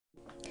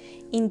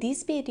In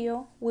this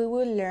video, we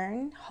will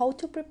learn how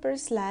to prepare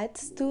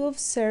slides to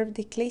observe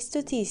the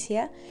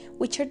Cleistothecia,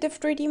 which are the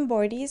fruiting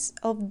bodies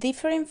of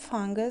different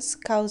fungus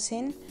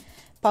causing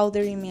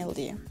powdery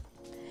mildew,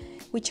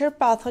 which are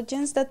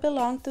pathogens that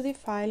belong to the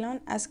phylum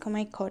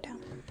Ascomycota.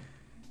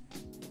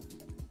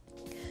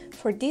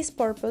 For this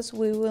purpose,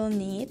 we will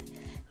need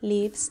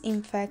leaves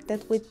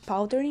infected with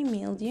powdery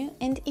mildew,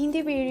 and in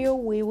the video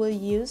we will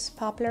use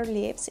poplar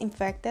leaves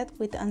infected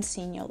with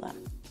Uncinula.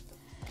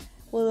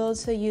 We'll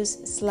also use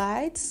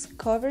slides,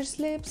 cover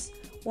slips,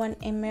 1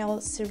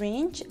 ml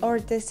syringe or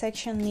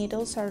dissection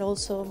needles are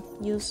also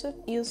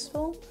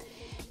useful,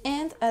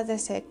 and a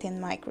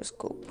dissecting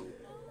microscope.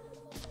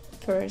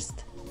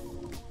 First,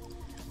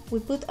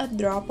 we put a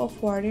drop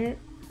of water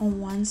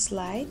on one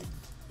slide.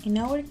 In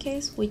our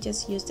case, we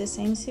just use the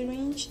same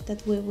syringe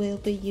that we will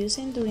be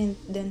using during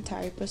the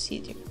entire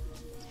procedure.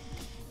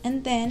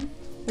 And then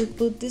we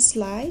put the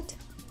slide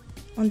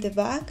on the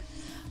back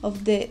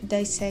of the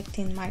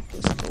dissecting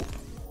microscope.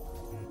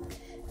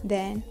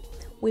 Then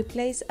we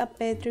place a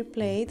Petri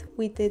plate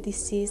with the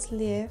diseased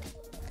leaf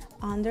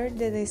under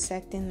the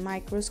dissecting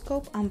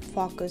microscope and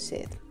focus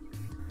it.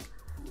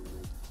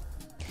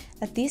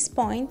 At this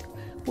point,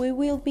 we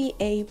will be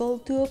able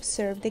to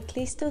observe the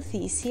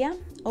Cleistothecia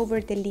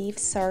over the leaf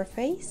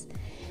surface,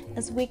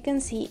 as we can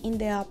see in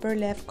the upper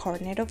left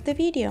corner of the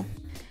video.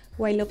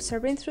 While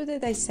observing through the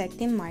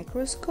dissecting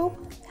microscope,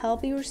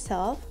 help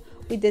yourself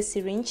with the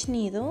syringe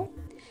needle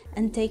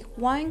and take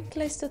 1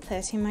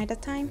 Cleistothecium at a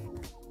time.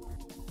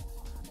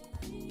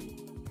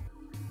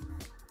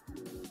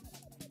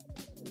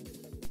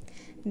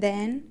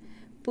 Then,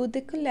 put the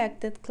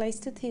collected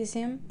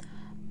Cleistothecium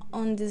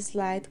on the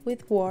slide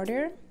with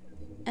water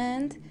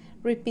and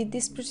repeat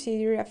this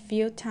procedure a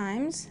few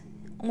times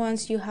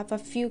once you have a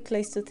few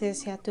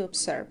Cleistothecia to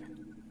observe.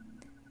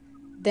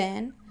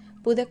 Then,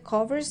 put a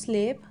cover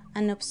slip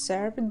and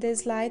observe the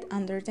slide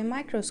under the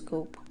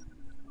microscope.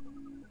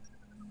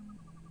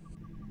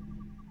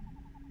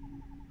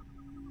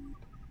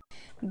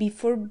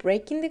 Before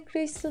breaking the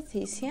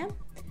Cleistothecia,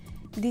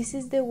 this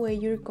is the way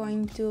you're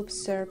going to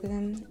observe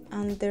them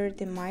under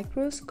the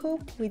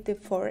microscope with the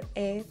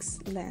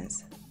 4x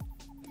lens.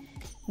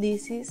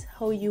 This is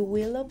how you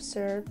will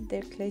observe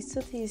the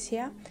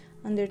Cleistothecia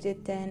under the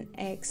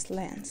 10x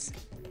lens.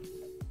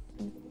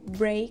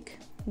 Break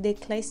the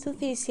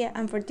Cleistothecia,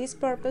 and for this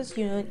purpose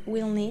you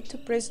will need to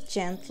press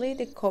gently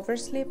the cover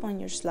slip on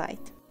your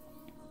slide.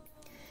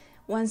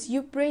 Once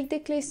you break the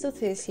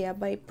Cleistothecia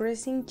by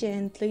pressing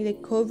gently the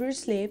cover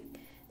slip,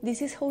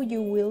 this is how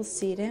you will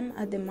see them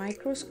at the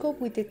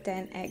microscope with the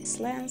 10x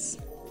lens.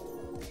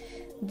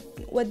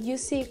 What you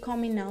see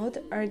coming out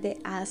are the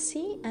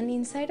asci, and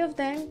inside of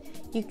them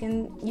you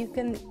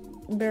can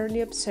barely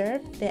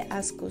observe the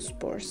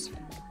ascospores.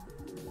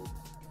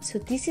 So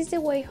this is the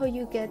way how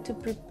you get to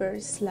prepare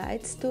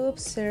slides to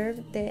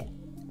observe the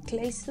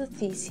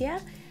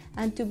Cleistothecia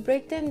and to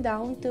break them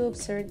down to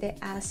observe the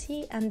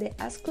asci and the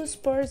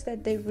ascospores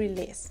that they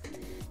release.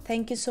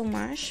 Thank you so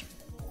much.